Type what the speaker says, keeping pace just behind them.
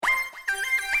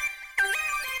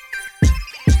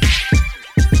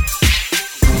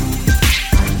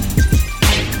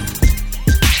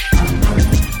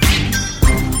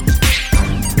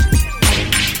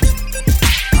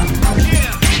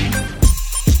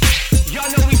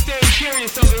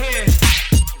Curious over here.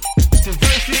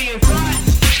 Diversity in thought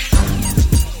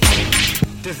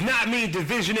does not mean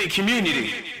division in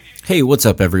community. Hey, what's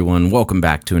up, everyone? Welcome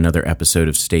back to another episode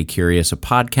of Stay Curious, a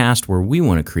podcast where we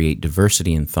want to create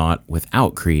diversity in thought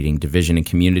without creating division in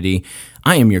community.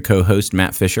 I am your co-host,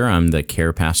 Matt Fisher. I'm the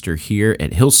care pastor here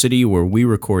at Hill City, where we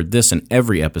record this and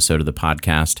every episode of the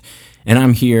podcast. And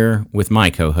I'm here with my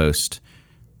co-host,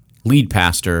 lead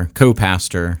pastor,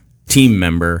 co-pastor, team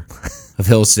member of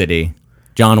Hill City,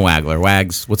 John Wagler.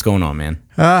 Wags, what's going on, man?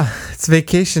 It's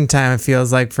vacation time, it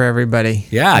feels like, for everybody.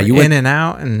 Yeah, you went in and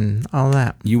out and all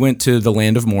that. You went to the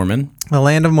land of Mormon. The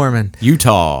land of Mormon.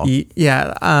 Utah.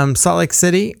 Salt Lake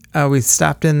City. We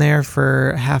stopped in there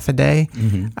for half a day.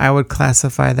 Mm-hmm. I would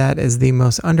classify that as the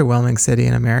most underwhelming city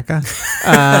in America.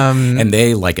 And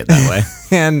they like it that way.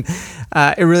 And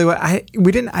it really was. I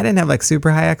didn't have like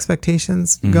super high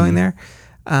expectations going there.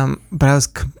 But I was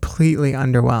completely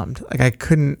underwhelmed. I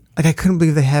couldn't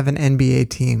believe they have an NBA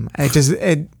team.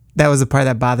 That was the part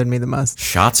that bothered me the most.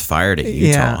 Shots fired at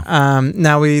Utah. Yeah.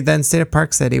 Now we then stayed at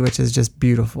Park City, which is just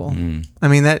beautiful. I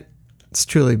mean, it's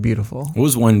truly beautiful. What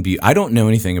was one? I don't know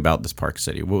anything about this Park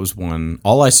City. What was one?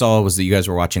 All I saw was that you guys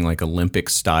were watching like Olympic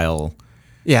style.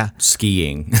 Yeah.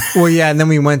 Skiing. Well, yeah, and then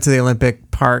we went to the Olympic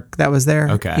park that was there.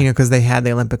 Okay. Because they had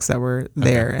the Olympics that were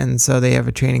there. Okay. And so they have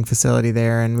a training facility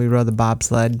there, and we rode the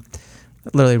bobsled.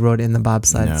 Literally rode in the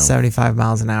bobsled, 75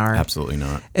 miles an hour. Absolutely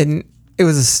not. And it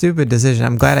was a stupid decision.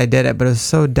 I'm glad I did it, but it was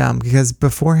so dumb because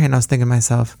beforehand I was thinking to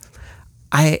myself,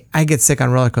 I get sick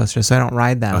on roller coasters, so I don't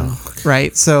ride them,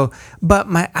 right? So, but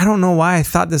I don't know why I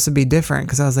thought this would be different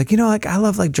because I was like, I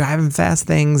love like driving fast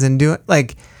things and doing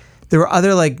like. There were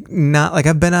other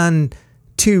I've been on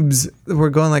tubes that were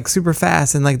going like super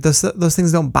fast and like those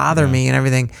things don't bother me and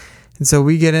everything. And so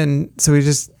we get in,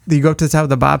 you go up to the top of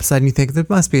the bobsled and you think there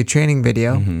must be a training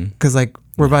video because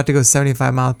we're about to go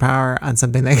 75 miles per hour on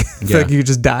something that like you could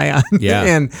just die on. Yeah.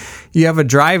 And you have a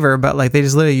driver, but like they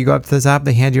just literally, you go up to the top,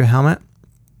 they hand you a helmet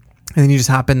and then you just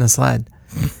hop in the sled.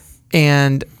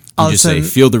 And you just say,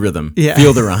 feel the rhythm,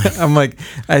 feel the rhyme.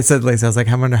 I said, Lacey, I was like,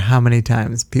 I wonder how many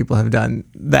times people have done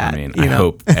that. I mean, I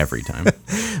hope every time.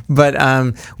 But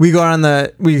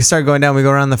we start going down, we go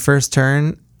around the first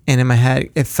turn, and in my head,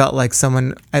 it felt like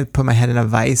I put my head in a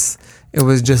vice. It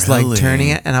was just like turning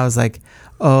it, and I was like,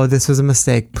 oh, this was a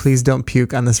mistake. Please don't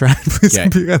puke on this ride. Please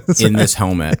don't puke on this ride. This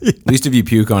helmet. Yeah. At least if you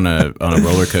puke on a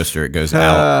roller coaster, it goes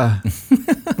out.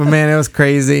 But man, it was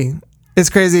crazy. It's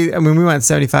crazy. I mean, we went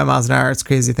 75 miles an hour. It's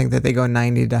crazy to think that they go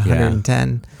 90 to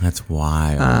 110. That's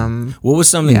wild. What was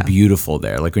something beautiful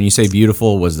there? Like when you say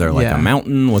beautiful, was there like a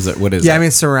mountain? What is it? Yeah, I mean,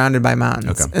 it's surrounded by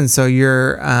mountains. Okay. And so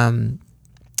you're,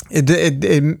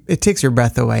 it takes your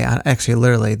breath away. Actually,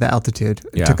 literally, the altitude.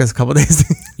 It took us a couple of days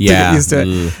to get used to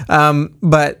it.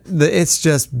 But it's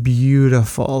just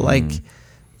beautiful. Like,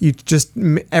 you just,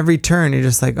 every turn, you're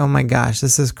just like, oh my gosh,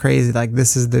 this is crazy. Like,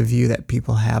 this is the view that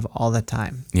people have all the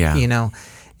time. Yeah.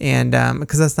 And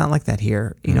because that's not like that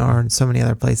here, or in so many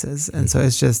other places. And so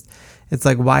it's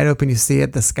like wide open. You see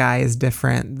it. The sky is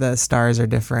different. The stars are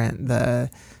different. The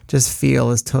just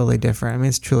feel is totally different. I mean,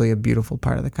 it's truly a beautiful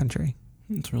part of the country.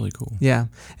 It's really cool. Yeah.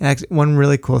 And actually, one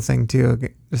really cool thing too,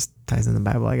 just ties in the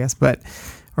Bible, I guess,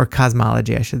 or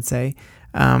cosmology, I should say.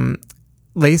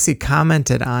 Lacey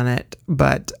commented on it,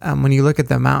 but when you look at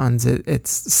the mountains,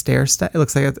 it's stair-stepped. It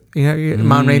looks like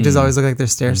mountain ranges always look like they're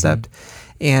stair-stepped.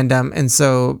 And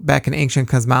so back in ancient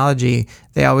cosmology,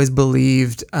 they always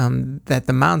believed that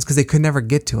the mountains, because they could never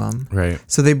get to them, right?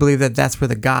 So they believed that that's where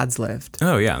the gods lived.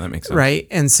 Oh yeah, that makes sense, right?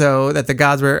 And so that the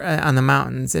gods were on the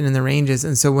mountains and in the ranges.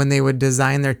 And so when they would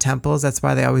design their temples, that's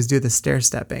why they always do the stair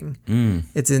stepping.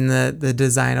 It's in the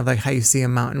design of like how you see a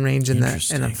mountain range in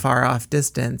a far off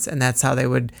distance, and that's how they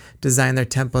would design their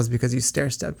temples because you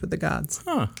stair stepped with the gods.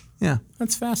 Huh? Yeah,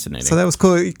 that's fascinating. So that was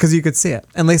cool because you could see it,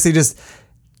 and Lacey just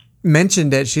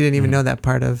mentioned it. She didn't even know that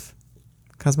part of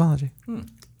cosmology.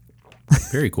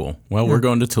 Very cool. Well, we're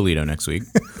going to Toledo next week,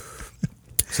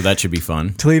 so that should be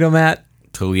fun. Toledo Matt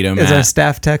is our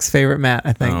staff tech's favorite Matt,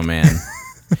 I think. Oh man.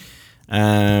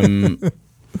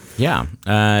 Yeah.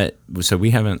 So we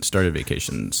haven't started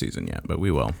vacation season yet, but we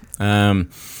will.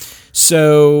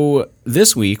 So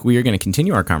this week we are going to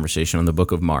continue our conversation on the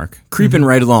book of Mark, creeping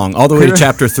right along all the way to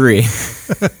chapter 3.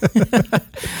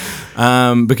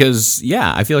 Because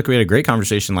I feel like we had a great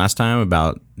conversation last time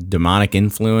about demonic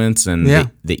influence and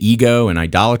the ego and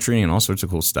idolatry and all sorts of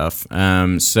cool stuff.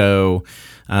 So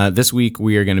this week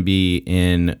we are going to be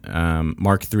in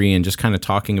Mark 3 and just kind of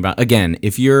talking about, again,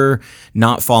 if you're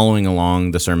not following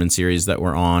along the sermon series that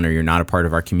we're on, or you're not a part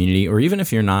of our community, or even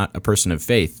if you're not a person of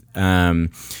faith,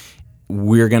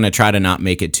 we're going to try to not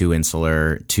make it too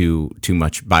insular, too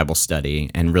much Bible study,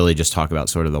 and really just talk about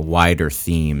sort of the wider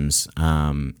themes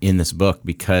in this book,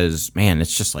 because, man,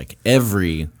 it's just like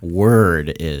every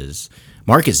word is...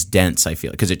 Mark is dense, I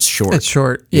feel, because it's short. It's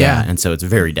short, yeah. And so it's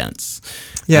very dense.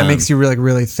 Yeah, it makes you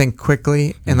really think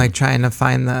quickly and like trying to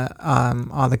find the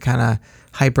all the kind of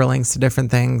hyperlinks to different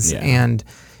things. Yeah. And,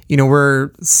 we're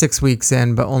 6 weeks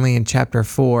in, but only in chapter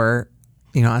 4,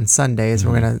 on Sundays.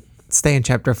 We're going to stay in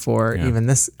chapter 4 even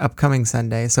this upcoming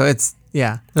Sunday. So it's,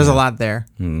 there's a lot there.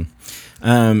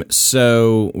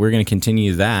 So we're going to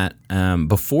continue that.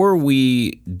 Before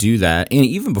we do that, and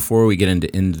even before we get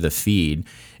into the feed,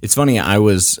 it's funny, I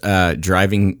was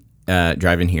driving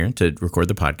here to record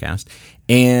the podcast,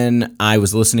 and I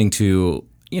was listening to,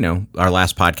 our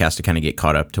last podcast to kind of get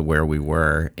caught up to where we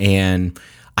were, and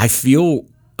I feel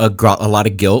a lot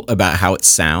of guilt about how it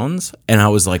sounds, and I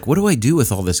was like, what do I do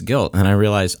with all this guilt? And I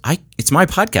realized it's my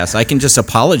podcast. I can just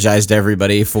apologize to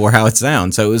everybody for how it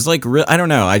sounds. So it was like, I don't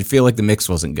know. I feel like the mix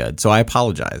wasn't good, so I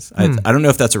apologize. I don't know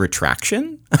if that's a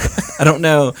retraction. I don't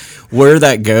know where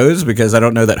that goes, because I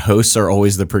don't know that hosts are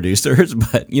always the producers.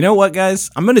 But you know what, guys?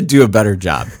 I'm going to do a better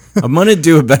job. I'm going to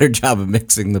do a better job of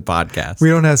mixing the podcast. We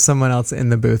don't have someone else in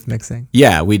the booth mixing.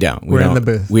 Yeah, we don't. We're in the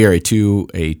booth. We are a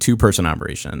two-person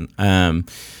operation.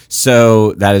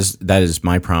 So that is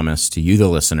my promise to you, the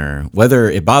listener. Whether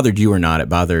it bothered you or not, it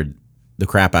bothered the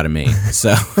crap out of me.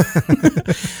 So,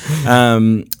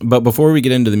 but before we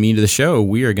get into the meat of the show,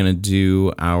 we are going to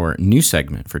do our new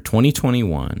segment for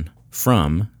 2021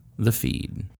 from the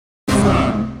feed.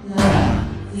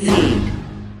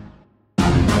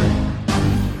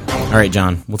 All right,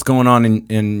 John, what's going on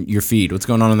in your feed? What's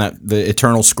going on in the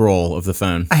eternal scroll of the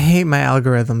phone? I hate my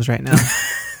algorithms right now.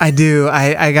 I do.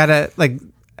 I gotta,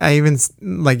 I even,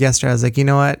 yesterday, I was like, you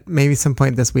know what? Maybe some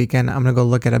point this weekend, I'm going to go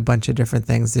look at a bunch of different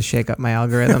things to shake up my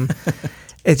algorithm.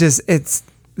 There's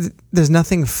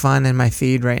nothing fun in my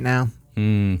feed right now.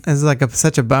 It's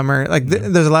such a bummer.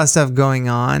 There's a lot of stuff going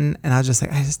on, and I was just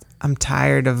like, I'm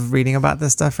tired of reading about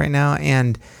this stuff right now.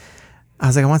 And I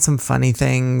was like, I want some funny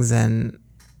things, and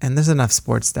there's enough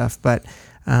sports stuff. But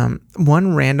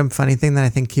one random funny thing that I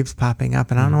think keeps popping up,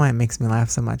 and I don't know why it makes me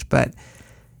laugh so much, but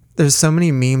there's so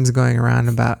many memes going around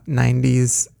about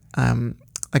 90s,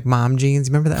 mom jeans.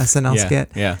 Remember the SNL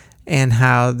skit? Yeah. And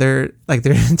how they're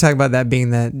talking about that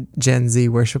being the Gen Z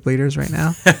worship leaders right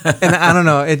now. And I don't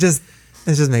know. It's just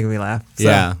making me laugh.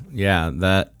 So. Yeah.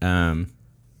 That, I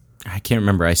can't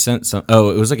remember. I sent some, it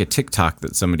was like a TikTok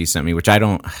that somebody sent me, which I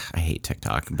hate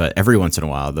TikTok, but every once in a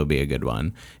while there'll be a good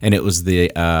one. And it was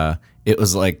it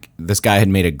was like this guy had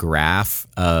made a graph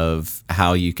of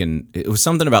how it was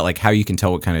something about how you can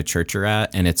tell what kind of church you're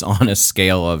at. And it's on a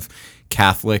scale of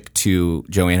Catholic to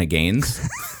Joanna Gaines.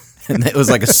 And it was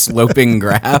like a sloping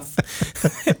graph.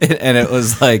 And it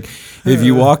was like, if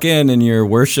you walk in and your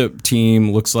worship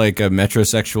team looks like a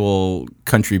metrosexual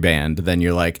country band, then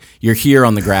you're here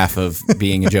on the graph of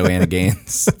being a Joanna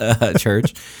Gaines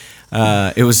church.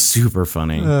 It was super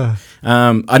funny.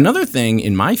 Another thing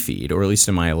in my feed, or at least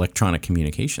in my electronic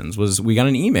communications, was we got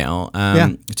an email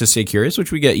to Stay Curious,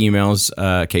 which we get emails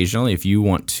occasionally. If you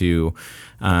want to,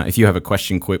 if you have a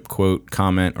question, quote,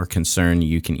 comment, or concern,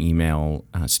 you can email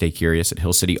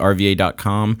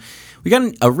staycurious@hillcityrva.com. We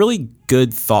got a really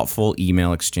good, thoughtful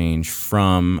email exchange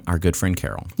from our good friend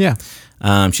Carol. Yeah.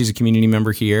 She's a community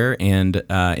member here and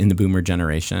in the boomer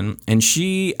generation. And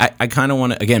I kind of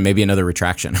want to, again, maybe another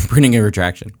retraction. I'm bringing a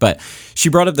retraction. But she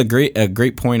brought up a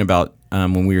great point about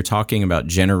when we were talking about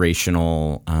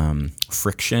generational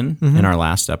friction in our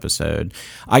last episode.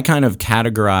 I kind of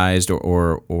categorized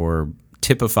or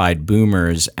typified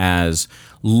boomers as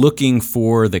looking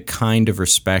for the kind of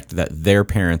respect that their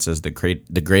parents as the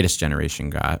greatest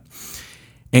generation got.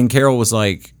 And Carol was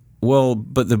like, well,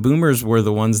 but the boomers were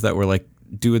the ones that were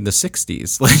doing the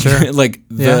 60s.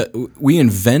 We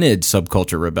invented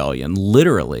subculture rebellion,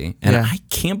 literally. And I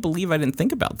can't believe I didn't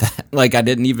think about that. I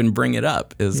didn't even bring it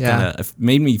up. It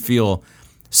made me feel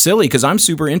silly, because I'm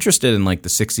super interested in the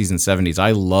 60s and 70s.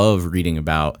 I love reading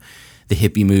about the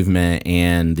hippie movement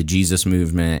and the Jesus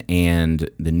movement and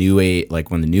the new age,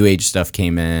 when the new age stuff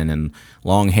came in, and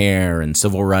long hair and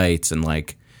civil rights, and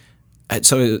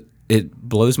so it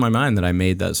blows my mind that I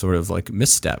made that sort of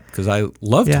misstep, because I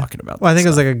love talking about that. Well, I think it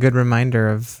was a good reminder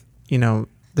of,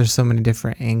 there's so many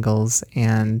different angles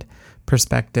and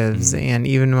perspectives. And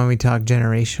even when we talk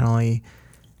generationally,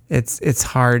 it's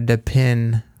hard to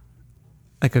pin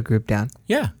a group down.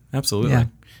 Yeah, absolutely. Yeah.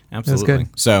 Absolutely. It was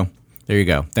good. So there you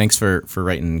go. Thanks for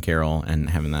writing, Carol, and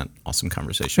having that awesome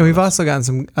conversation. And we've also gotten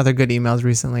some other good emails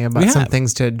recently about some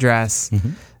things to address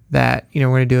that, we're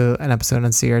going to do an episode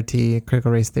on CRT,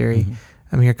 critical race theory.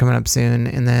 I'm here coming up soon.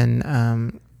 And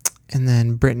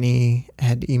then Brittany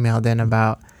had emailed in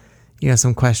about,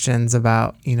 some questions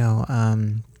about,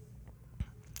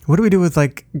 what do we do with,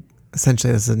 like,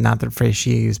 essentially, this is not the phrase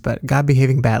she used, but God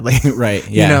behaving badly. Right.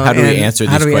 Yeah. How do we answer these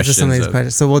questions? How do we answer some of these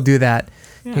questions? So we'll do that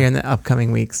here in the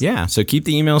upcoming weeks. Yeah. So keep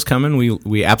the emails coming.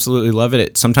 We absolutely love it.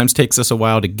 It sometimes takes us a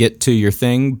while to get to your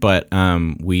thing, but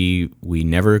we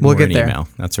never ignore an email.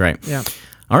 That's right. Yeah.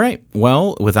 All right.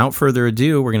 Well, without further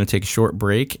ado, we're going to take a short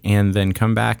break and then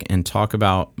come back and talk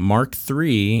about Mark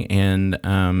 3 and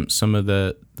some of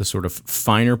the sort of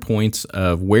finer points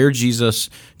of where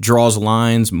Jesus draws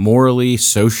lines morally,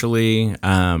 socially,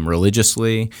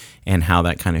 religiously, and how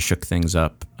that kind of shook things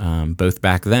up both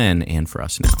back then and for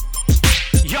us now.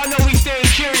 Y'all know we staying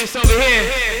curious over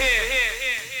here.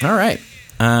 All right.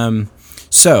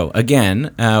 So,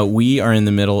 again, we are in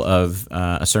the middle of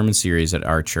a sermon series at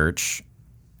our church.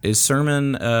 Is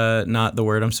sermon not the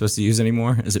word I'm supposed to use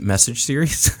anymore? Is it message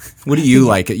series? What do you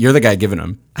like? You're the guy giving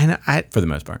them. I know. For the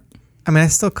most part. I mean, I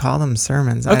still call them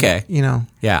sermons. Okay.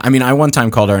 Yeah. I mean, I one time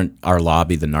called our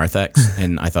lobby the narthex,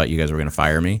 and I thought you guys were going to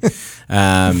fire me.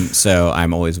 So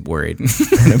I'm always worried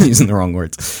that I'm using the wrong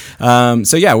words.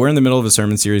 So yeah, we're in the middle of a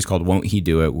sermon series called Won't He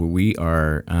Do It, where we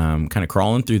are kind of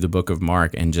crawling through the book of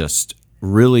Mark and just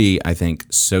really, I think,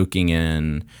 soaking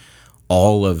in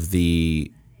all of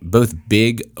the both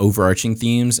big overarching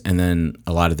themes and then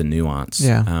a lot of the nuance.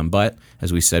 Yeah. But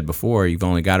as we said before, you've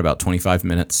only got about 25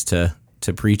 minutes to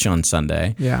preach on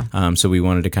Sunday. Yeah. So we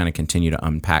wanted to kind of continue to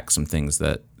unpack some things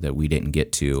that we didn't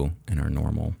get to in our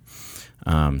normal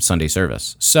Sunday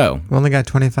service. So we only got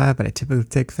 25, but I typically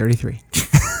take 33.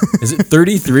 Is it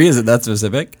 33? Is it that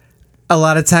specific? A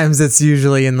lot of times it's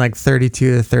usually in like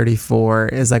 32 to 34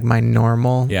 is like my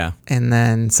normal. Yeah. And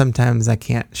then sometimes I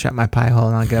can't shut my pie hole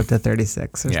and I'll get up to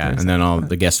 36. Yeah. And then all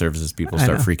the guest services people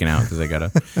start freaking out because they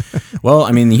got to. Well,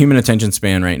 I mean, the human attention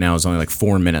span right now is only like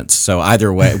 4 minutes. So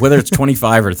either way, whether it's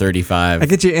 25 or 35. I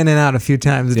get you in and out a few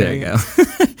times. There you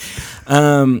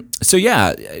go. So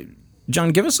yeah.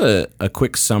 John, give us a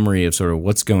quick summary of sort of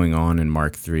what's going on in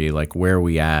Mark 3, like where are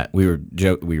we at? We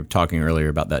were talking earlier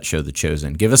about that show, The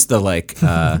Chosen. Give us the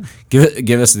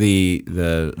give us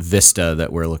the vista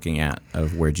that we're looking at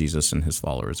of where Jesus and his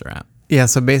followers are at. Yeah,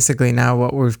 so basically now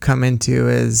what we've come into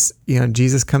is,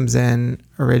 Jesus comes in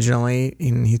originally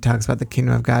and he talks about the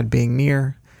kingdom of God being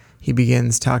near. He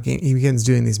begins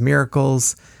doing these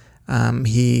miracles.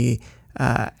 He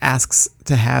asks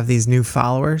to have these new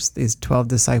followers, these 12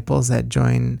 disciples that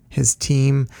join his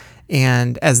team.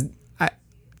 And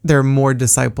there are more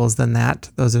disciples than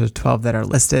that. Those are the 12 that are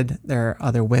listed. There are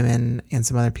other women and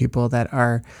some other people that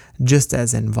are just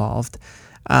as involved.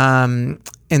 And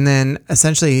then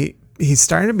essentially he's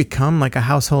starting to become like a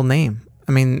household name.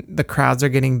 I mean, the crowds are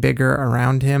getting bigger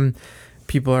around him.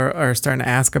 People are starting to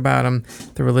ask about him.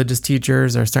 The religious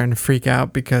teachers are starting to freak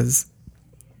out because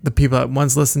the people that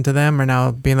once listened to them are now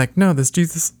being like, no, this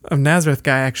Jesus of Nazareth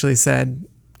guy actually said,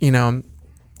 and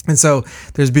so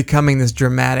there's becoming this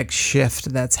dramatic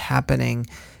shift that's happening.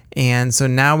 And so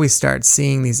now we start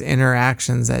seeing these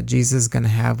interactions that Jesus is going to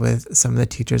have with some of the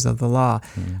teachers of the law.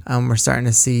 We're starting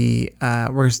to see,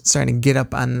 we're starting to get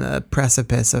up on the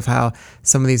precipice of how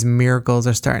some of these miracles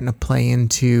are starting to play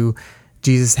into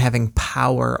Jesus having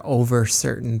power over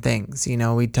certain things.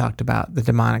 We talked about the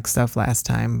demonic stuff last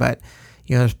time, but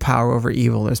there's power over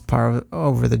evil. There's power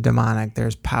over the demonic.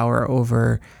 There's power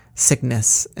over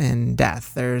sickness and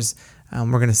death. There's, we're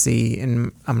going to see,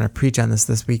 and I'm going to preach on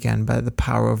this weekend, but the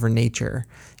power over nature.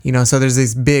 So there's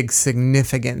these big,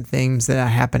 significant things that are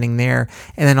happening there.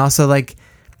 And then also, like,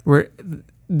 we're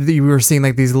seeing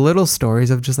like these little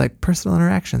stories of just like personal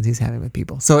interactions he's having with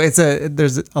people. So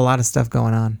there's a lot of stuff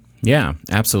going on. Yeah,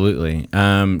 absolutely.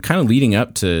 Kind of leading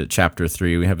up to chapter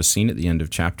 3, we have a scene at the end of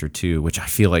chapter 2, which I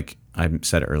feel like I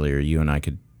said earlier, you and I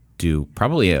could do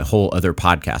probably a whole other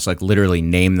podcast, like literally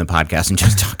name the podcast and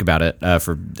just talk about it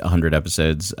for 100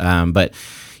 episodes. But,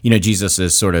 Jesus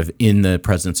is sort of in the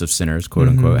presence of sinners, quote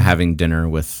unquote, having dinner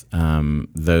with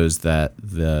those that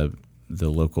the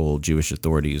local Jewish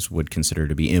authorities would consider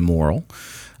to be immoral.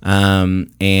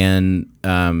 And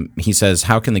he says,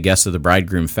 how can the guests of the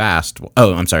bridegroom fast?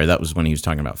 Oh, I'm sorry. That was when he was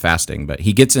talking about fasting, but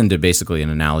he gets into basically an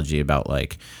analogy about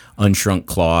like unshrunk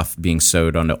cloth being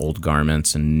sewed onto old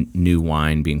garments and new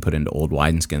wine being put into old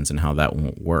wineskins and how that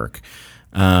won't work.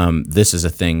 This is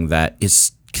a thing that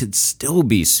could still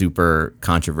be super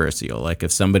controversial. Like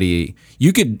if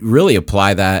you could really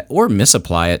apply that or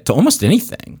misapply it to almost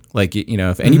anything. Like,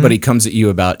 if anybody comes at you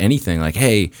about anything like,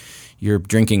 hey, you're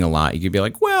drinking a lot, you could be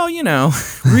like, well, well,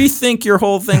 rethink your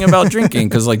whole thing about drinking,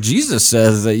 because like Jesus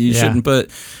says that you shouldn't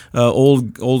put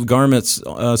old garments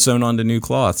sewn onto new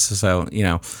cloths. So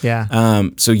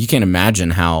so you can't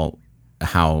imagine how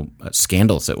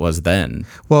scandalous it was then.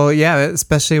 Well, yeah,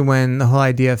 especially when the whole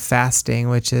idea of fasting,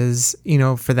 which is,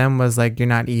 for them was like, you're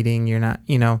not eating, you're not,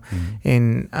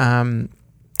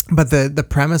 but the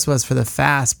premise was for the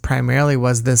fast primarily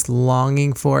was this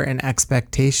longing for an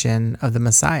expectation of the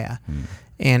Messiah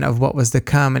and of what was to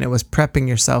come. And it was prepping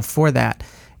yourself for that.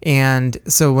 And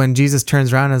so when Jesus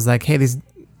turns around and is like, hey, these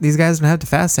guys don't have to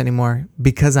fast anymore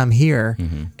because I'm here.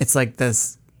 It's like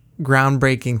this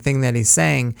groundbreaking thing that he's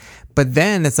saying. But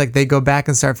then it's like they go back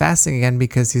and start fasting again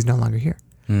because he's no longer here.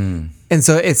 And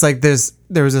so it's like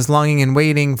there was this longing and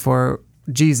waiting for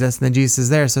Jesus, and then Jesus is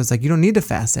there. So it's like, you don't need to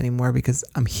fast anymore because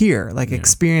I'm here, like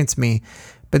experience me.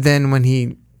 But then when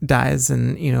he dies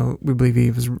and, we believe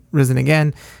he was risen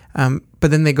again, but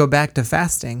then they go back to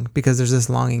fasting because there's this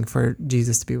longing for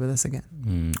Jesus to be with us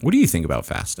again. What do you think about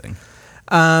fasting?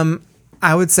 I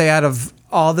would say out of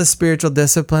all the spiritual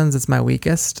disciplines, it's my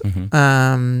weakest.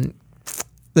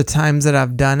 The times that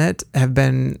I've done it have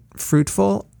been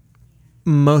fruitful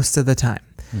most of the time.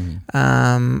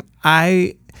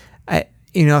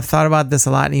 I've thought about this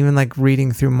a lot, and even like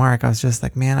reading through Mark, I was just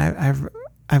like, man,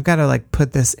 I've got to like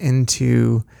put this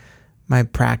into my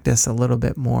practice a little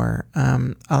bit more.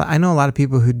 I know a lot of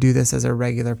people who do this as a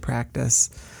regular practice,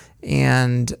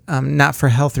 and not for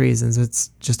health reasons. It's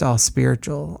just all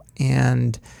spiritual.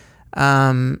 And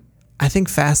I think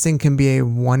fasting can be a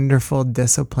wonderful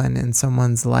discipline in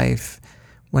someone's life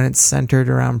when it's centered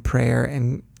around prayer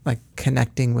and like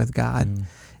connecting with God.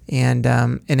 And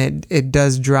it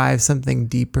does drive something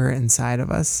deeper inside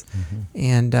of us.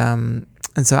 And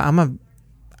so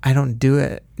I don't do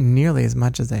it nearly as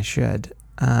much as I should.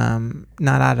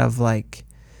 Not out of like,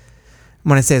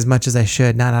 when I say as much as I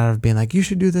should, not out of being like, you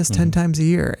should do this 10 times a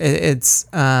year.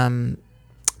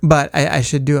 But I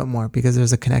should do it more because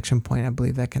there's a connection point, I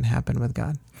believe, that can happen with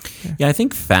God. Yeah, I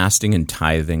think fasting and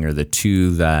tithing are the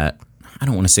two that, I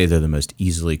don't want to say they're the most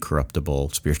easily corruptible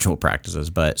spiritual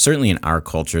practices, but certainly in our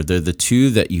culture, they're the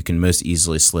two that you can most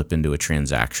easily slip into a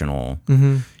transactional,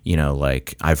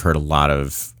 like I've heard a lot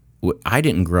of, I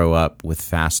didn't grow up with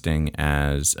fasting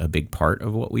as a big part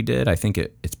of what we did. I think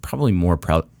it's probably more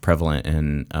prevalent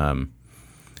in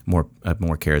more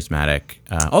charismatic,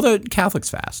 although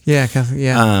Catholics fast. Yeah, Catholic,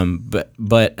 yeah.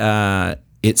 But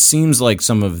it seems like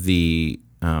some of the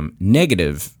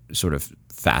negative sort of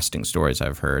fasting stories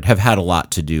I've heard have had a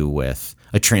lot to do with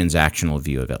a transactional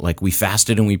view of it. Like we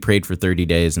fasted and we prayed for 30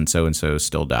 days and so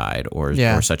still died, or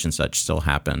such and such still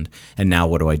happened. And now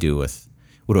what do I do with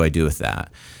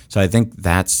that? So I think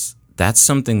that's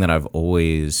something that I've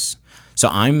always, so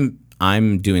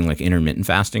I'm doing like intermittent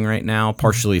fasting right now,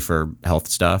 partially for health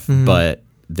stuff, but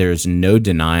there's no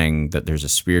denying that there's a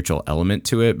spiritual element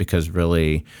to it, because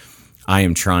really I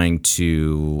am trying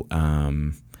to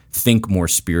think more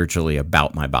spiritually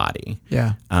about my body.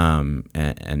 Yeah.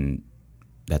 And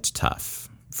that's tough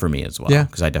for me as well,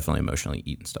 because I definitely emotionally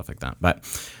eat and stuff like that. But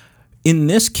in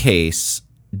this case,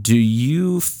 do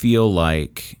you feel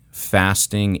like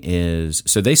fasting is,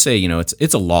 so they say,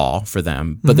 it's a law for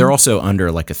them, but they're also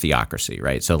under like a theocracy,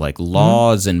 right? So like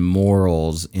laws and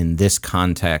morals in this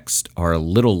context are a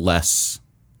little less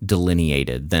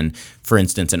delineated than, for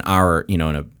instance, in our, in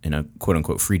a quote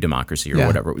unquote free democracy or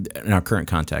whatever, in our current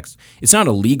context. It's not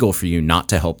illegal for you not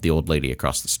to help the old lady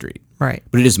across the street. Right.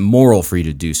 But it is moral for you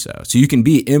to do so. So you can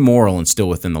be immoral and still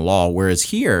within the law. Whereas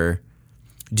here,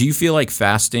 do you feel like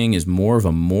fasting is more of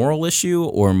a moral issue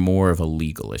or more of a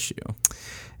legal issue?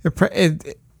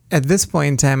 At this point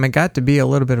in time, it got to be a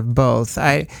little bit of both.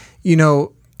 I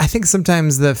think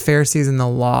sometimes the Pharisees and the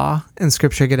law and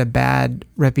scripture get a bad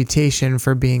reputation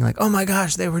for being like, oh my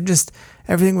gosh,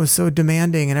 everything was so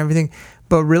demanding and everything.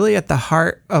 But really at the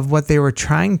heart of what they were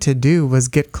trying to do was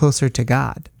get closer to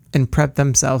God and prep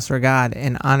themselves for God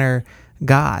and honor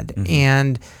God.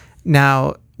 And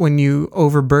now when you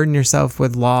overburden yourself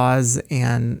with laws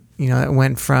and, it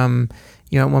went from,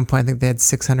 at one point, I think they had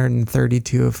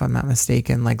 632, if I'm not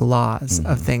mistaken, like laws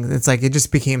of things. It's like, it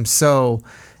just became so,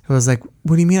 it was like,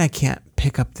 what do you mean I can't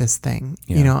pick up this thing,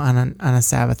 on a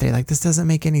Sabbath day? Like, this doesn't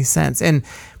make any sense. And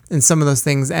some of those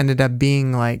things ended up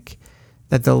being like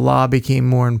that the law became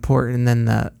more important than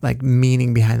the like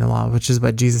meaning behind the law, which is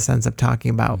what Jesus ends up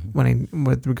talking about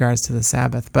with regards to the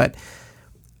Sabbath. But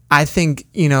I think,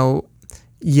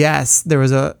 yes, there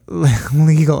was a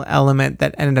legal element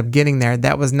that ended up getting there.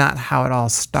 That was not how it all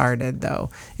started,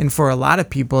 though. And for a lot of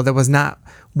people, that was not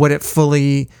what it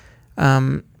fully,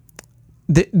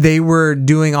 they were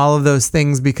doing all of those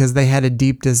things because they had a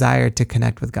deep desire to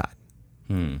connect with God.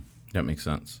 That makes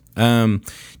sense.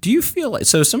 Do you feel like,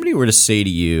 so if somebody were to say to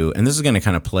you, and this is going to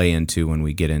kind of play into when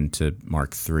we get into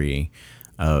Mark 3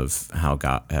 of how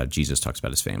Jesus talks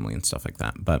about his family and stuff like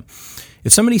that. But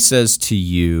if somebody says to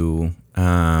you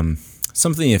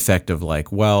something to the effect of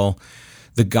like, well,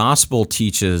 the gospel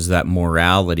teaches that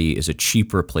morality is a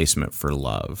cheap replacement for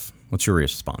love, what's your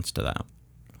response to that?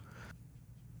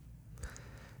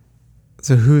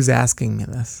 So who's asking me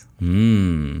this?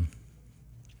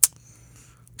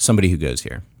 Somebody who goes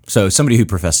here. So somebody who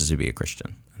professes to be a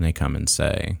Christian, and they come and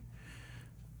say,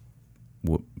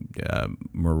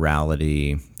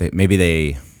 morality,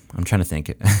 I'm trying to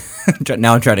think.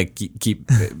 Now I'm trying to keep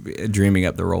dreaming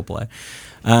up the role play.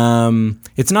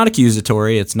 It's not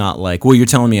accusatory. It's not like, well, you're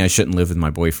telling me I shouldn't live with my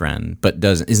boyfriend, but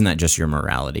isn't that just your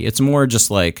morality? It's more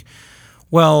just like,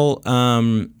 well,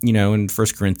 in 1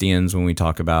 Corinthians, when we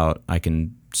talk about, I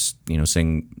can,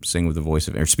 sing with the voice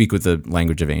of, or speak with the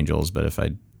language of angels, but if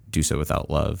I do so without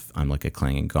love, I'm like a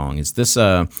clanging gong. Is this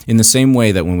in the same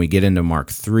way that when we get into Mark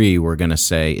 3, we're going to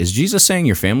say, is Jesus saying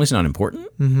your family's not important?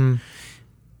 Mm-hmm.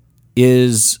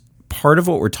 Is part of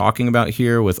what we're talking about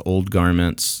here with old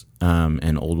garments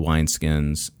and old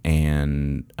wineskins,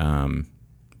 and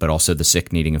but also the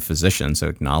sick needing a physician, so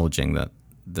acknowledging that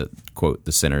the quote,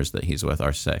 the sinners that he's with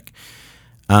are sick.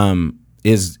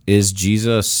 Is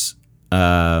Jesus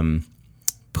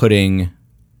putting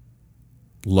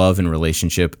love and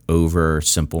relationship over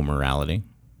simple morality?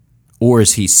 Or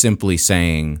is he simply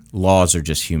saying laws are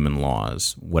just human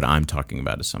laws? What I'm talking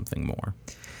about is something more.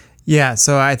 Yeah,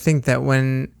 so I think that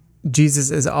when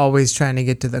Jesus is always trying to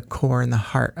get to the core and the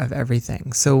heart of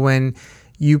everything. So when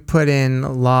you put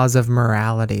in laws of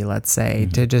morality, let's say,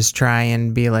 to just try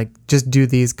and be like, just do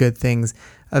these good things,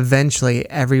 eventually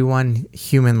everyone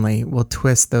humanly will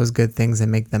twist those good things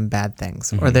and make them bad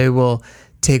things. Or they will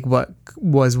take what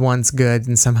was once good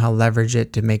and somehow leverage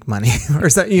it to make money or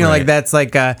something, right. That's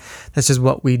just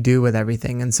what we do with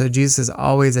everything. And so Jesus is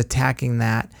always attacking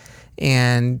that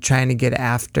and trying to get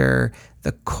after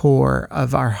the core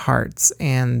of our hearts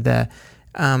and the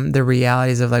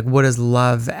realities of like, what does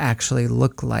love actually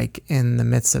look like in the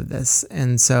midst of this?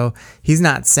 And so he's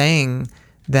not saying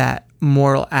that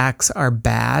moral acts are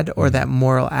bad or that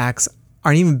moral acts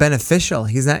aren't even beneficial.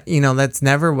 He's not, that's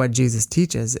never what Jesus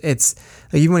teaches. It's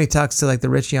like, even when he talks to like the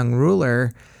rich young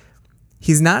ruler,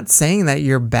 he's not saying that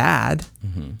you're bad.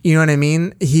 You know what I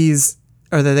mean?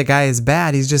 Or that the guy is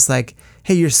bad. He's just like,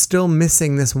 hey, you're still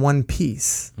missing this one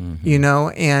piece,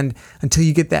 and until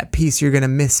you get that piece, you're going to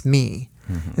miss me.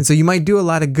 And so you might do a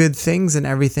lot of good things and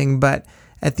everything, but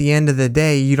at the end of the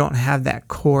day, you don't have that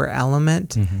core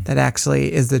element that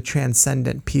actually is the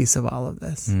transcendent piece of all of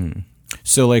this.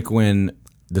 So like when,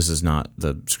 this is not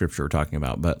the scripture we're talking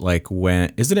about, but like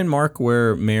when, is it in Mark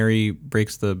where Mary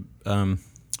breaks the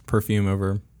perfume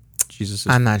over Jesus'?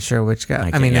 I'm not sure which guy.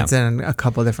 It's in a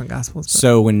couple of different gospels. But.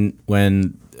 So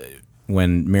when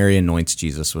Mary anoints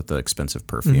Jesus with the expensive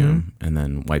perfume and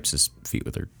then wipes his feet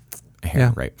with her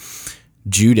hair, right?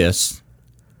 Judas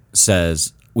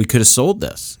says, we could have sold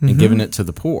this and given it to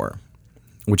the poor,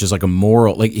 which is like a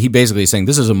moral, like he basically is saying,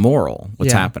 this is immoral,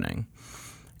 what's happening.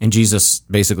 And Jesus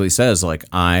basically says, like,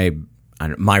 my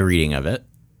reading of it,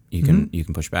 you can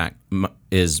push back,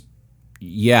 is,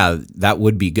 that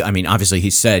would be good. I mean, obviously he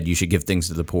said you should give things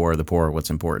to the poor are what's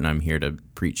important. I'm here to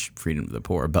preach freedom to the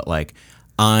poor. But like,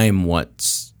 I'm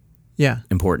what's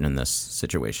important in this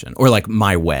situation. Or like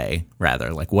my way,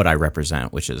 rather, like what I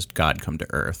represent, which is God come to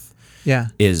earth,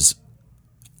 is,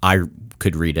 I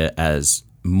could read it as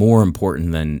more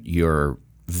important than your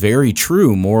very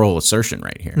true moral assertion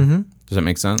right here. Does that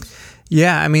make sense?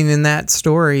 Yeah, I mean, in that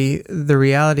story, the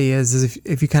reality is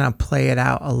if you kind of play it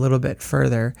out a little bit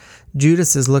further,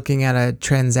 Judas is looking at a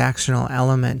transactional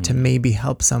element to maybe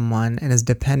help someone and is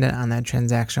dependent on that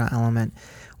transactional element.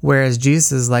 Whereas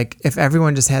Jesus is like, if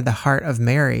everyone just had the heart of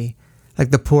Mary, like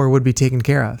the poor would be taken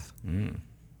care of.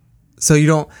 So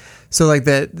like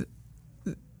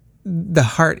the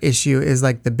heart issue is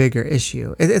like the bigger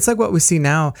issue. It's like what we see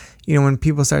now, when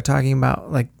people start talking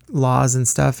about like laws and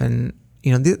stuff and,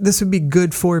 this would be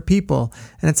good for people.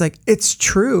 And it's like, it's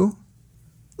true.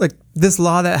 Like this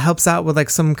law that helps out with like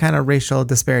some kind of racial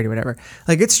disparity, whatever.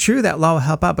 Like it's true that law will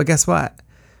help out, but guess what?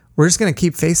 We're just going to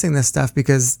keep facing this stuff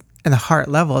because in the heart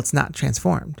level, it's not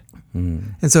transformed.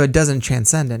 And so it doesn't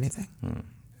transcend anything.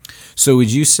 So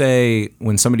would you say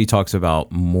when somebody talks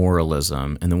about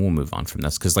moralism, and then we'll move on from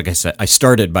this, because like I said, I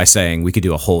started by saying we could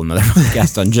do a whole another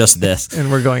podcast on just this.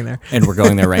 And we're going there. And we're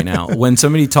going there right now. When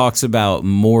somebody talks about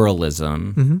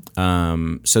moralism,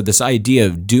 so this idea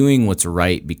of doing what's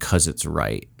right because it's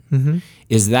right,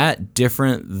 is that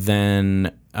different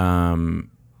than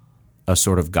a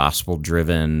sort of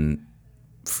gospel-driven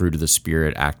fruit of the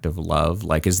Spirit act of love?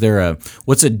 Like, is there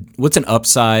what's an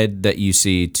upside that you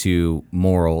see to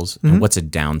morals, and what's a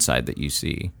downside that you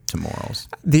see to morals?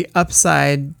 The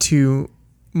upside to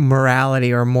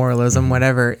morality or moralism,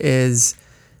 whatever, is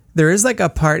there is like a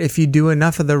part, if you do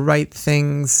enough of the right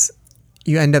things,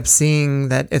 you end up seeing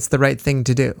that it's the right thing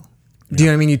to do. Do you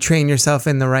know what I mean? You train yourself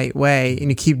in the right way and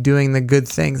you keep doing the good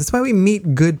things. That's why we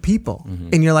meet good people.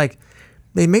 And you're like,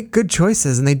 they make good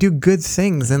choices and they do good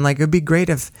things. And like, it'd be great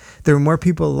if there were more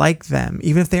people like them,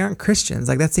 even if they aren't Christians.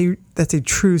 Like that's a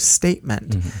true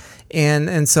statement.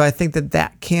 And so I think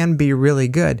that can be really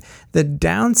good. The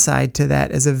downside to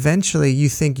that is eventually you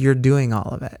think you're doing all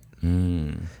of it.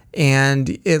 And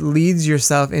it leads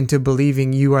yourself into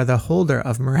believing you are the holder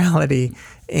of morality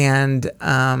and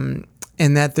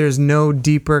that there's no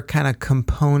deeper kind of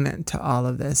component to all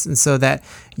of this. And so that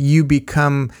you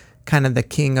become kind of the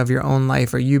king of your own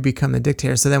life, or you become the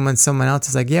dictator. So then when someone else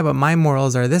is like, yeah, but my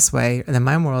morals are this way, and then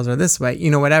my morals are this way,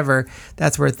 whatever,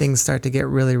 that's where things start to get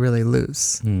really, really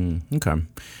loose. Okay.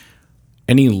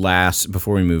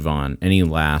 Before we move on, any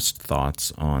last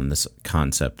thoughts on this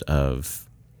concept of,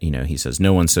 he says,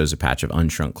 no one sews a patch of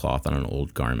unshrunk cloth on an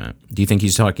old garment. Do you think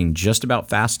he's talking just about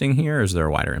fasting here, or is there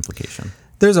a wider implication?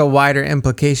 There's a wider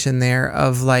implication there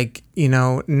of like,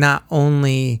 not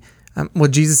only...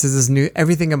 Jesus is new.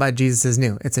 Everything about Jesus is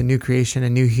new. It's a new creation, a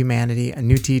new humanity, a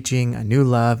new teaching, a new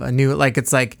love,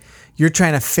 it's like you're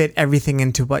trying to fit everything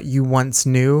into what you once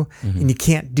knew, and you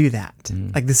can't do that.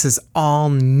 Like this is all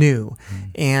new.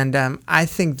 And I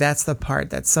think that's the part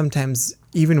that sometimes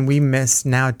even we miss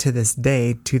now to this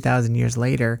day, 2,000 years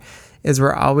later, is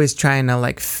we're always trying to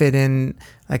like fit in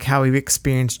like how we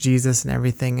experienced Jesus and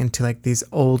everything into like these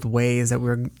old ways that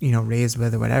we're, raised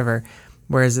with or whatever.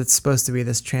 Whereas it's supposed to be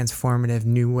this transformative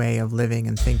new way of living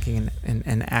and thinking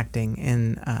and acting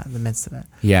in the midst of it.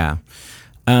 Yeah.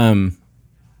 So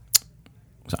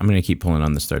I'm going to keep pulling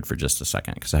on this thread for just a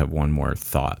second because I have one more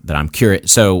thought that I'm curious.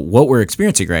 So what we're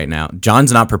experiencing right now,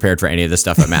 John's not prepared for any of this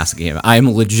stuff I'm asking him. I'm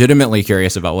legitimately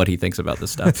curious about what he thinks about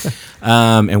this stuff.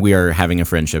 And we are having a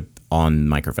friendship on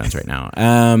microphones right now.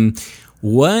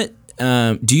 What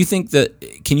do you think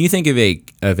can you think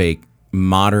of a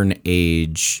modern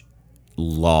age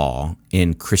law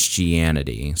in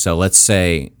Christianity? So let's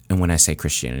say, and when I say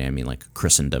Christianity, I mean like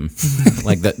Christendom,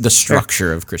 like the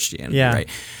structure of Christianity, right?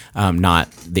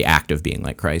 Not the act of being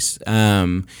like Christ.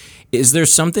 Is there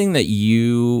something that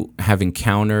you have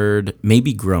encountered,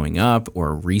 maybe growing up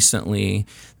or recently,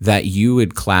 that you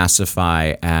would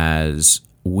classify as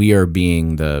we are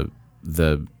being the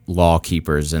law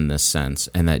keepers in this sense,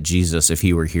 and that Jesus, if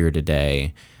he were here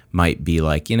today, might be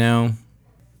like,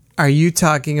 Are you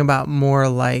talking about more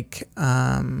like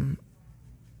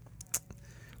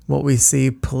what we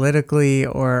see politically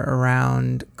or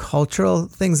around cultural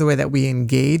things, the way that we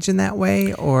engage in that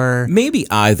way, or maybe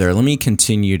either? Let me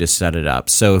continue to set it up.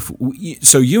 So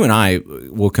you and I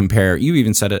will compare. You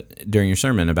even said it during your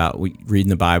sermon about reading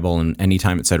the Bible, and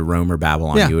anytime it said Rome or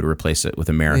Babylon, you would replace it with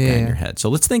America in your head. So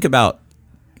let's think about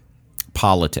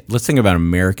politics. Let's think about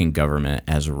American government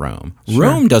as Rome. Sure.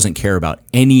 Rome doesn't care about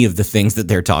any of the things that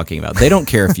they're talking about. They don't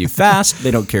care if you fast.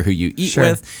 They don't care who you eat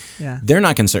with. Yeah. They're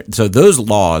not concerned. So those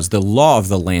laws, the law of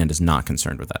the land is not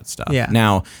concerned with that stuff. Yeah.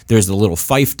 Now, there's the little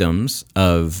fiefdoms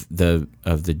of the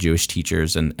Jewish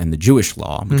teachers and the Jewish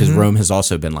law, because Rome has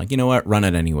also been like, you know what, run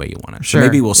it any way you want it. Sure. So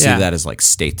maybe we'll see that as like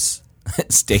states'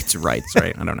 rights,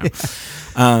 right? I don't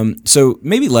know. So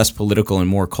maybe less political and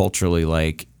more culturally,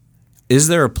 like, is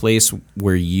there a place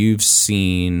where you've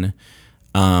seen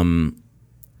us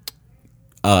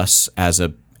as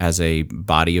the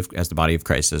body of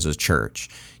Christ, as a church,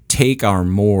 take our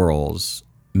morals,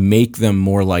 make them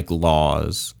more like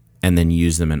laws, and then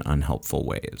use them in unhelpful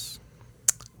ways?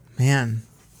 Man,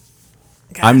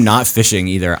 gosh. I'm not fishing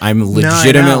either. I'm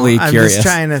legitimately curious. I'm just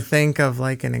trying to think of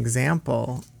like an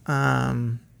example.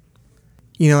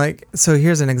 So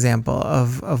here's an example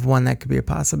of one that could be a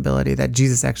possibility that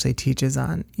Jesus actually teaches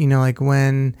on.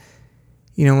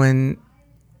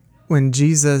 When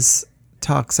Jesus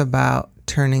talks about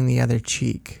turning the other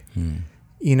cheek,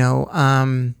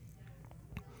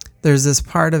 there's this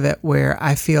part of it where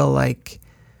I feel like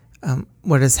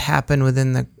what has happened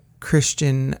within the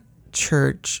Christian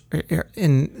church,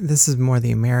 and this is more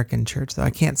the American church, though I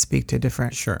can't speak to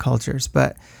different cultures,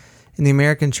 but in the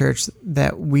American church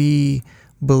that we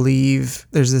believe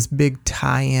there's this big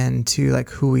tie-in to like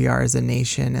who we are as a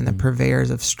nation and the purveyors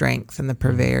of strength and the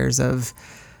purveyors of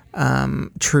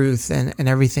truth and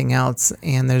everything else.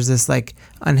 And there's this like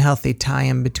unhealthy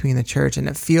tie-in between the church. And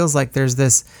it feels like there's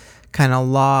this kind of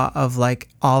law of like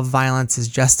all violence is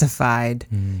justified,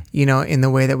 you know, in the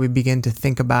way that we begin to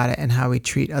think about it and how we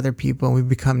treat other people. And we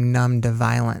become numb to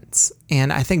violence.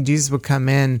 And I think Jesus would come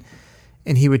in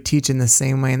and he would teach in the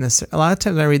same way. A lot of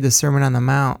times when I read the Sermon on the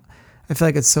Mount, I feel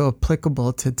like it's so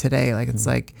applicable to today. Like it's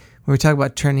like when we talk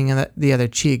about turning the other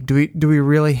cheek, do we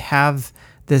really have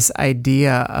this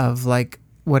idea of like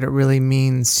what it really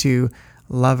means to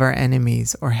love our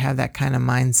enemies or have that kind of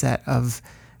mindset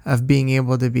of being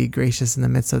able to be gracious in the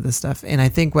midst of this stuff? And I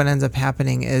think what ends up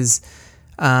happening is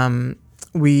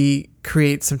we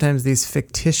create sometimes these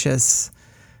fictitious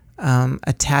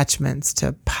attachments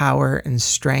to power and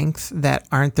strength that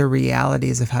aren't the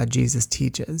realities of how Jesus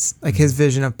teaches. Like his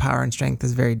vision of power and strength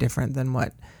is very different than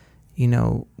what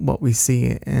we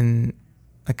see in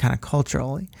like kind of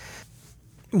culturally.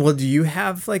 Well, do you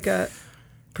have like a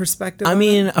perspective? I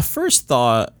mean, a first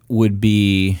thought would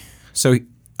be, so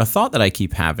a thought that I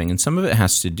keep having, and some of it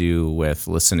has to do with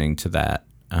listening to that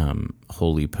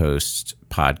Holy Post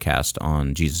podcast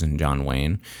on Jesus and John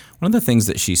Wayne. One of the things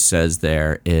that she says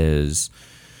there is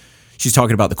she's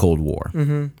talking about the Cold War,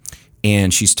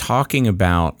 and she's talking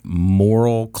about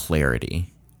moral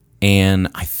clarity. And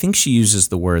I think she uses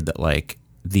the word that like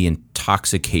the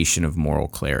intoxication of moral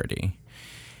clarity,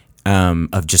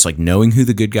 of just like knowing who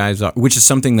the good guys are, which is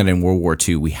something that in World War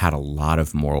II we had a lot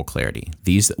of moral clarity.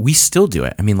 We still do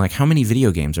it. I mean, like how many video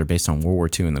games are based on World War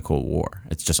II and the Cold War?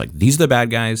 It's just like these are the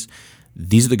bad guys,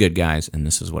 these are the good guys, and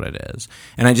this is what it is.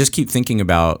 And I just keep thinking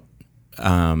about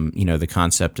the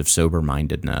concept of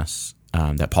sober-mindedness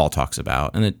that Paul talks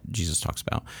about and that Jesus talks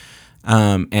about,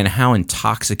 and how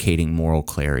intoxicating moral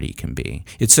clarity can be.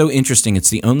 It's so interesting. It's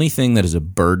the only thing that is a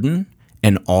burden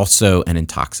and also an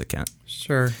intoxicant.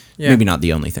 Sure. Yeah. Maybe not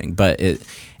the only thing, but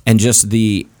and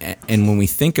when we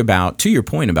think about, to your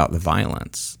point about the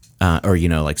violence, or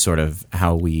like sort of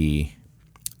how we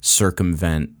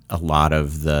circumvent a lot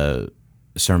of the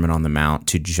Sermon on the Mount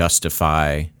to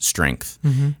justify strength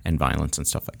and violence and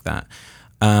stuff like that.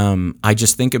 I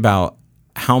just think about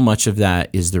how much of that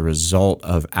is the result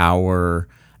of our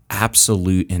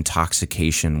absolute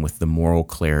intoxication with the moral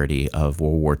clarity of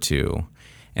World War II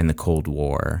and the Cold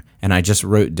War. And I just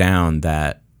wrote down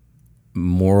that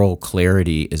moral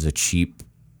clarity is a cheap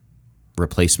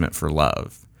replacement for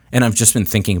love. And I've just been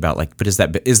thinking about like, but is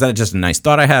that just a nice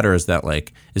thought I had, or is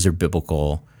there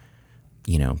biblical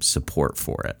support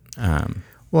for it?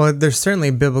 Well, there's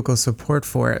certainly biblical support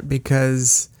for it,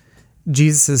 because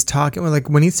Jesus is talking, like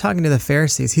when he's talking to the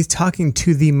Pharisees, he's talking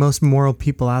to the most moral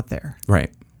people out there.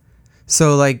 Right.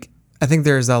 So like, I think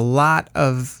there's a lot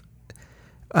of,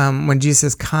 when Jesus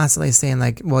is constantly saying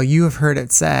like, well, you have heard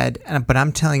it said, but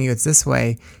I'm telling you it's this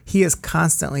way. He is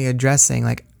constantly addressing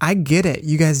like, I get it.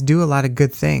 You guys do a lot of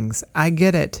good things. I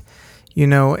get it.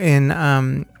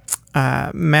 In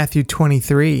Matthew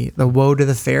 23, the woe to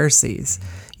the Pharisees,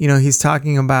 he's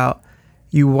talking about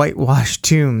you whitewash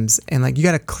tombs and like you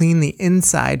got to clean the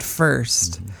inside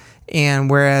first. And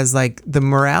whereas like the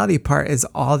morality part is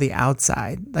all the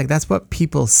outside, like that's what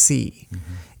people see.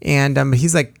 And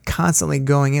he's like constantly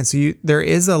going in. So there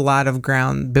is a lot of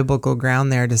biblical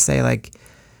ground there to say like,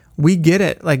 we get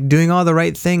it, like doing all the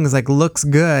right things like looks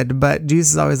good, but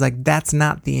Jesus is always like, that's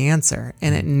not the answer.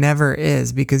 And it never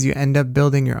is, because you end up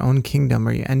building your own kingdom,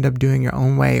 or you end up doing your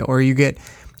own way, or you get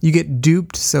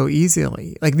duped so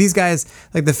easily. Like these guys,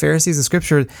 like the Pharisees in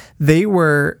Scripture, they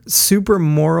were super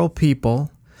moral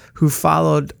people who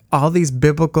followed all these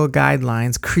biblical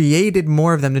guidelines, created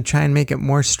more of them to try and make it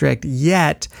more strict,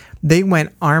 yet they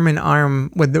went arm in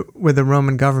arm with the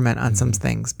Roman government on some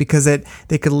things, because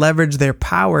they could leverage their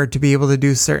power to be able to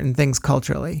do certain things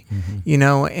culturally,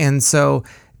 and so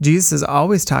Jesus is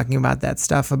always talking about that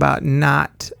stuff, about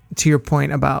not, to your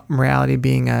point about morality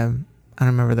being I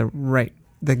don't remember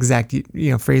the exact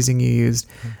phrasing you used,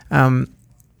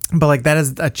 but like that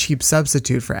is a cheap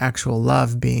substitute for actual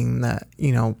love being the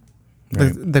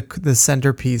the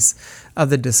centerpiece of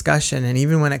the discussion. And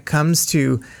even when it comes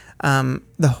to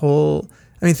the whole,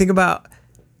 I mean, think about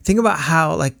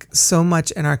how like so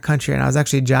much in our country, and I was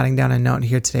actually jotting down a note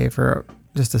here today for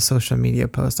just a social media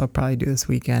post I'll probably do this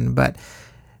weekend, but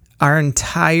our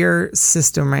entire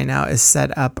system right now is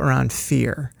set up around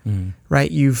fear, right?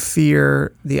 You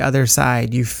fear the other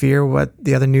side. You fear what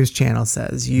the other news channel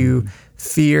says. You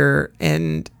fear,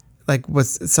 and like what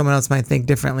someone else might think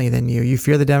differently than you. You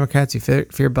fear the Democrats, you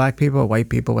fear black people, white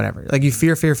people, whatever. Like you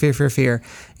fear,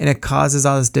 and it causes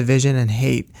all this division and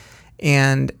hate.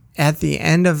 And at the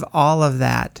end of all of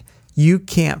that, you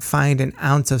can't find an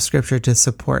ounce of scripture to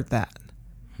support that.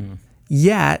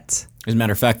 Yet, as a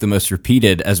matter of fact, the most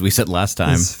repeated, as we said last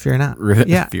time, is fear not.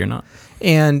 Fear not.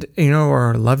 And,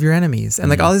 or love your enemies and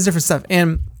like all this different stuff.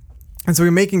 And so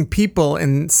we're making people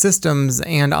and systems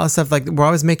and all this stuff, like we're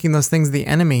always making those things the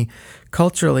enemy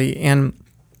culturally. And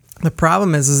the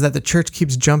problem is that the church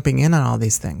keeps jumping in on all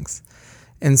these things.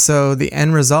 And so the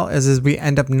end result is we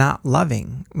end up not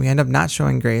loving. We end up not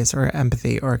showing grace or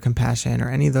empathy or compassion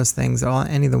or any of those things,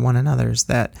 any of the one another's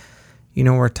that,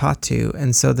 we're taught to.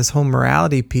 And so this whole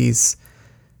morality piece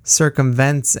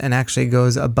circumvents and actually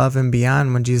goes above and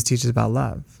beyond when Jesus teaches about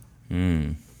love.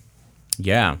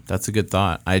 Yeah, that's a good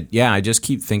thought. I just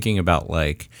keep thinking about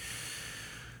like,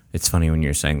 it's funny when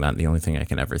you're saying that. The only thing I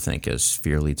can ever think is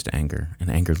fear leads to anger,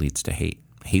 and anger leads to hate.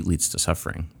 Hate leads to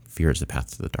suffering. Fear is the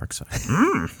path to the dark side.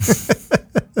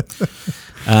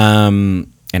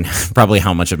 And probably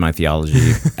how much of my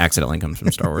theology accidentally comes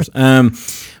from Star Wars.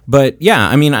 But yeah,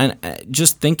 I mean, I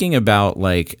just thinking about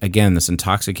like, again, this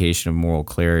intoxication of moral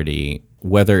clarity,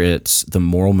 whether it's the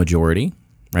moral majority,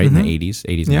 right, in the 80s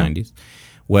and 90s,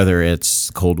 whether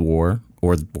it's Cold War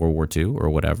or World War II or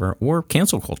whatever, or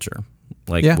cancel culture,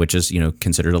 like which is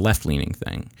considered a left leaning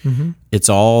thing. It's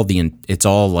all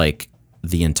like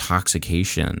the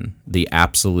intoxication, the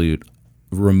absolute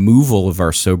removal of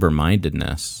our sober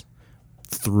mindedness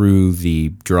through the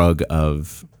drug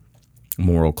of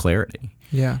moral clarity.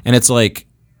 Yeah, and it's like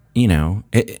it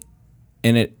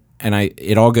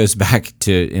all goes back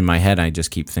to, in my head, I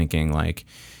just keep thinking like,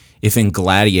 if in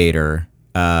Gladiator,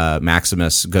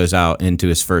 Maximus goes out into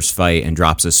his first fight and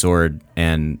drops his sword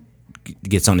and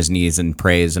gets on his knees and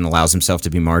prays and allows himself to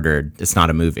be martyred, it's not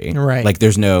a movie. Right. Like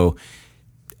there's no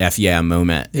F yeah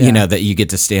moment, that you get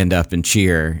to stand up and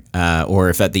cheer. Or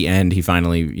if at the end he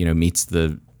finally, meets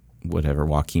the whatever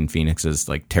Joaquin Phoenix's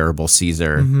like terrible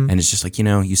Caesar, and it's just like,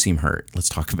 you seem hurt. Let's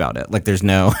talk about it. Like there's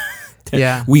no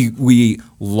we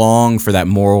long for that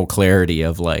moral clarity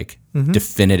of like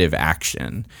definitive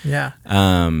action. Yeah.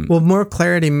 Well, moral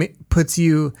clarity puts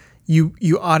you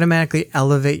automatically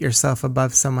elevate yourself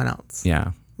above someone else.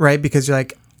 Yeah. Right? Because you're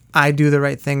like, I do the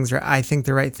right things, or I think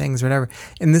the right things, or whatever.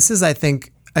 And this is, I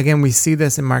think, again, we see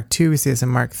this in Mark 2, we see this in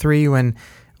Mark 3 when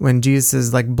Jesus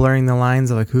is like blurring the lines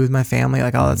of like, who's my family,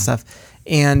 like all that stuff.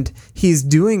 And he's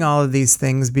doing all of these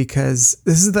things because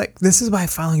this is why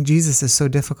following Jesus is so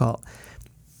difficult.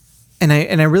 And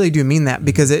I really do mean that,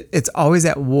 because it's always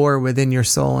at war within your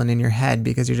soul and in your head,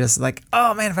 because you're just like,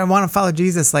 oh man, if I want to follow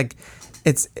Jesus, like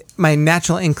it's my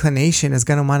natural inclination is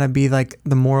going to want to be like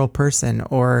the moral person,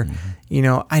 or,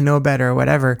 I know better or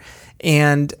whatever.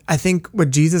 And I think what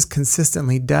Jesus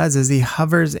consistently does is he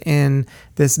hovers in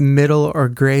this middle or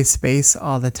gray space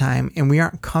all the time. And we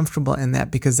aren't comfortable in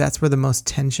that, because that's where the most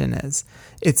tension is.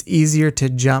 It's easier to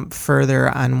jump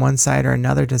further on one side or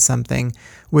another to something,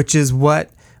 which is what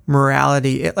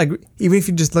morality, like even if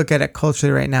you just look at it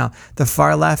culturally right now, the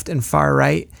far left and far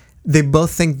right, they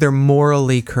both think they're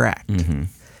morally correct.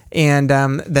 And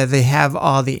that they have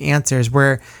all the answers.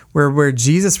 Where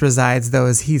Jesus resides, though,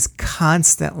 is he's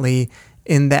constantly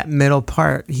in that middle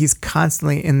part. He's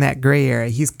constantly in that gray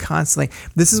area.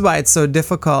 This is why it's so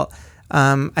difficult,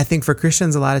 I think, for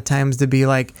Christians a lot of times to be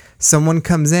like, someone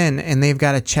comes in and they've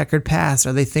got a checkered past,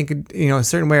 or they think, a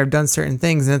certain way, or have done certain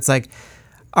things. And it's like,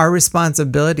 our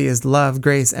responsibility is love,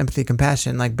 grace, empathy,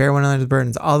 compassion, like bear one another's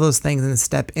burdens, all those things, and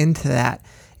step into that.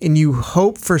 And you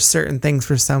hope for certain things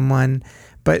for someone,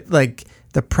 but like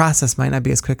the process might not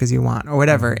be as quick as you want, or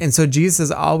whatever. And so Jesus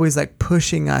is always like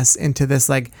pushing us into this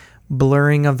like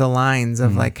blurring of the lines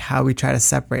of like how we try to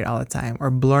separate all the time,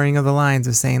 or blurring of the lines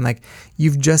of saying like,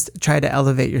 you've just tried to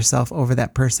elevate yourself over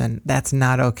that person. That's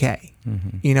not okay.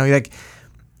 Like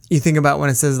you think about when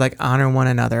it says like honor one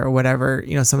another or whatever,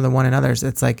 some of the one another's,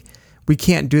 it's like, we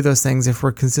can't do those things if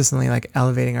we're consistently like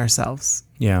elevating ourselves.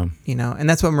 Yeah. And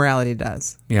that's what morality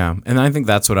does. Yeah. And I think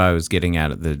that's what I was getting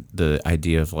at the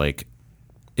idea of like,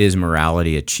 is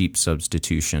morality a cheap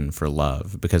substitution for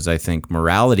love? Because I think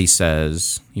morality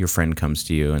says, your friend comes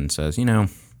to you and says,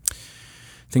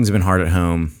 things have been hard at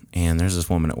home, and there's this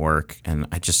woman at work, and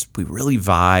we really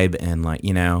vibe, and like,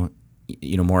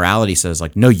 morality says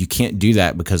like, no, you can't do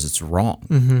that because it's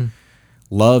wrong.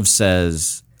 Love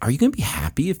says, are you going to be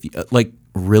happy if you, like,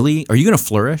 really, are you going to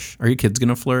flourish? Are your kids going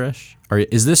to flourish?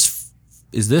 Is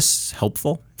this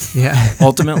helpful? Yeah.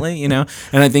 Ultimately, And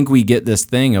I think we get this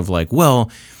thing of like,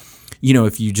 well,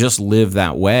 if you just live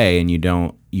that way and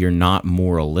you're not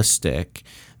moralistic,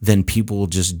 then people will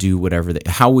just do whatever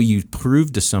how will you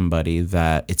prove to somebody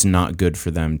that it's not good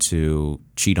for them to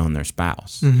cheat on their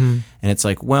spouse? And it's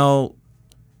like, well,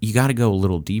 you got to go a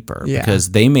little deeper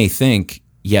because they may think,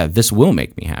 yeah, this will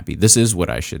make me happy. This is what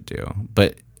I should do.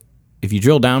 But if you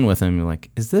drill down with them, you're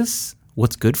like, is this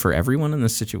what's good for everyone in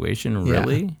this situation?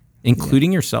 Really?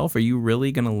 Including yourself? Are you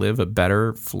really going to live a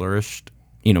better, flourished,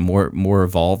 more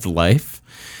evolved life?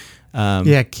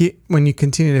 When you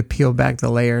continue to peel back the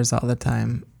layers all the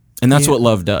time. And that's what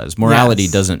love does. Morality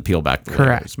doesn't peel back the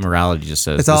layers. Morality just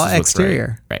says it's all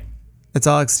exterior. Right. It's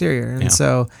all exterior. And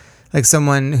so like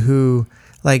someone who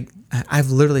like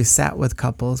I've literally sat with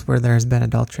couples where there's been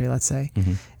adultery, let's say.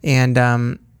 And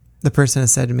the person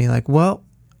has said to me like, well,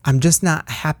 I'm just not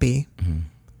happy.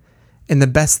 And the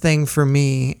best thing for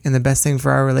me and the best thing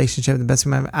for our relationship, the best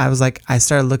thing I was like, I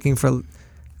started looking for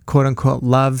quote unquote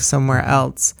love somewhere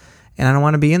else. And I don't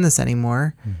want to be in this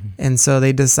anymore. And so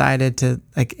they decided to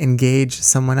like engage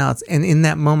someone else. And in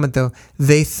that moment though,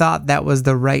 they thought that was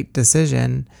the right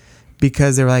decision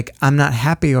because they were like, I'm not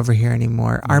happy over here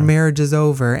anymore. Our marriage is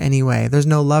over anyway. There's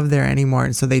no love there anymore.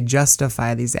 And so they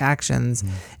justify these actions.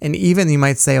 And even you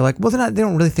might say like, well, they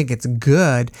don't really think it's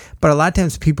good. But a lot of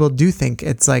times people do think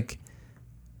it's like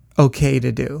okay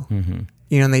to do.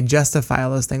 And they justify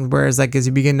all those things. Whereas like as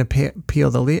you begin to peel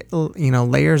the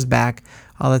layers back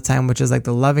all the time, which is like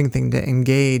the loving thing to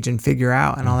engage and figure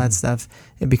out and all that stuff,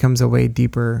 it becomes a way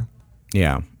deeper.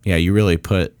 Yeah. You really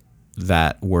put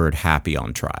that word happy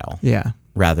on trial. Yeah.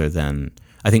 Rather than,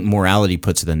 I think morality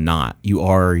puts the not. You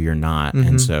are or you're not.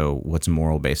 And so what's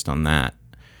moral based on that?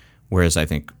 Whereas I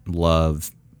think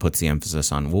love puts the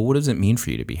emphasis on, well, what does it mean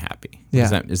for you to be happy?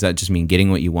 Yeah. Does that just mean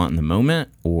getting what you want in the moment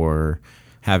or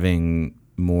having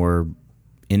more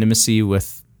intimacy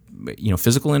with,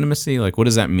 physical intimacy? Like, what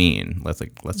does that mean? Let's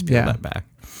peel that back.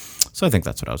 So I think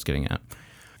that's what I was getting at.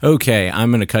 Okay, I'm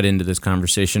going to cut into this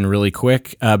conversation really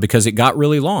quick because it got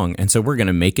really long, and so we're going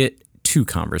to make it 2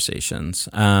 conversations.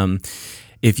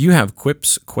 If you have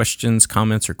quips, questions,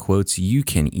 comments, or quotes, you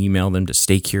can email them to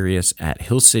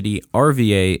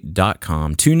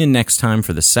staycurious@hillcityrva.com. Tune in next time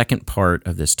for the second part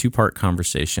of this 2-part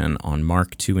conversation on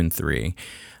Mark 2 and 3.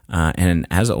 And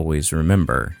as always,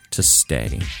 remember to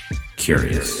stay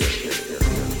curious.